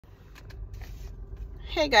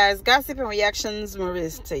Hey guys, gossip and reactions. Marie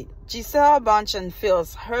State. Gisele Bunchen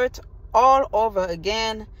feels hurt all over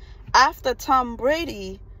again after Tom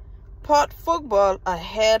Brady put football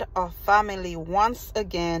ahead of family once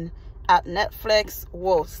again at Netflix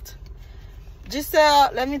roast. Gisele,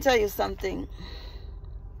 let me tell you something.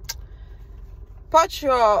 Put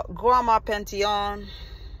your grandma panty on.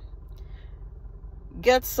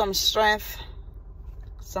 Get some strength,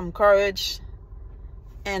 some courage,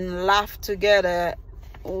 and laugh together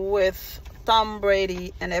with Tom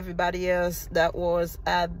Brady and everybody else that was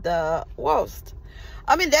at the roast.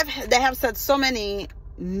 I mean, they have said so many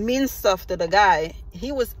mean stuff to the guy.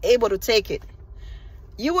 He was able to take it.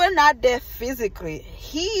 You were not there physically.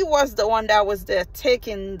 He was the one that was there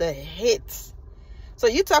taking the hits. So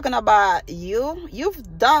you talking about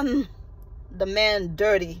you've done the man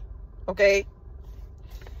dirty, okay?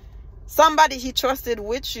 Somebody he trusted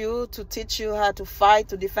with you to teach you how to fight,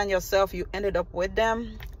 to defend yourself. You ended up with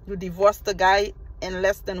them. You divorced the guy in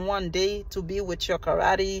less than 1 day to be with your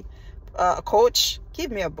karate coach.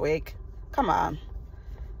 Give me a break. Come on.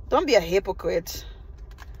 Don't be a hypocrite.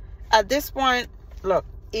 At this point, look,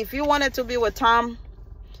 if you wanted to be with Tom,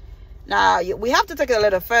 now we have to take it a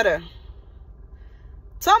little further.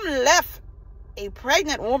 Tom left a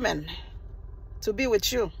pregnant woman to be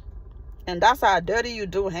with you. And that's how dirty you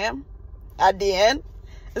do him. At the end,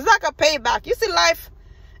 it's like a payback. You see, life,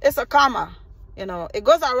 it's a karma. You know, it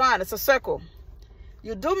goes around. It's a circle.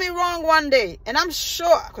 You do me wrong one day, and I'm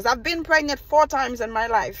sure, because I've been pregnant 4 times in my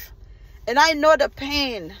life, and I know the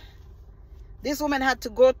pain this woman had to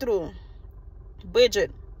go through, Bridget,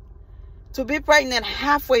 to be pregnant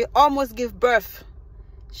halfway, almost give birth.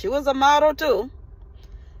 She was a model too.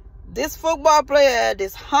 This football player,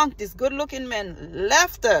 this hunk, this good-looking man,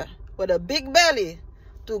 left her with a big belly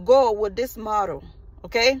to go with this model,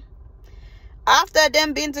 okay? After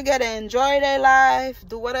them being together, enjoy their life,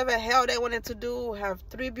 do whatever hell they wanted to do, have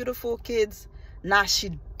 3 beautiful kids, now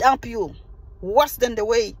she dump you worse than the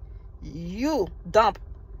way you dump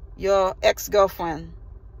your ex-girlfriend,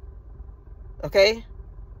 okay?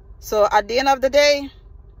 So at the end of the day,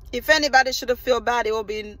 if anybody should have felt bad, it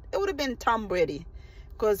would have been Tom Brady,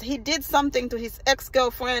 because he did something to his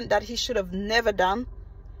ex-girlfriend that he should have never done.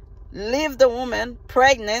 Leave the woman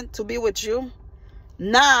pregnant to be with you.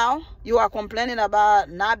 Now you are complaining about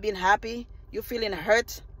not being happy. You feeling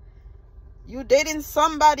hurt. You dating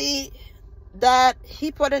somebody that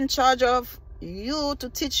he put in charge of you to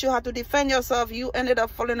teach you how to defend yourself. You ended up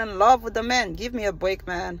falling in love with the man. Give me a break,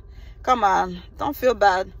 man. Come on. Don't feel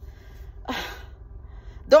bad.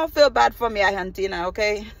 Don't feel bad for me, Argentina,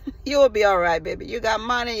 okay? You'll be all right, baby. You got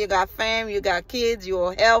money, you got fame, you got kids,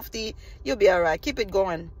 you're healthy. You'll be all right. Keep it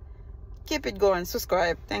going. Keep it going.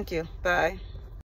 Subscribe. Thank you. Bye.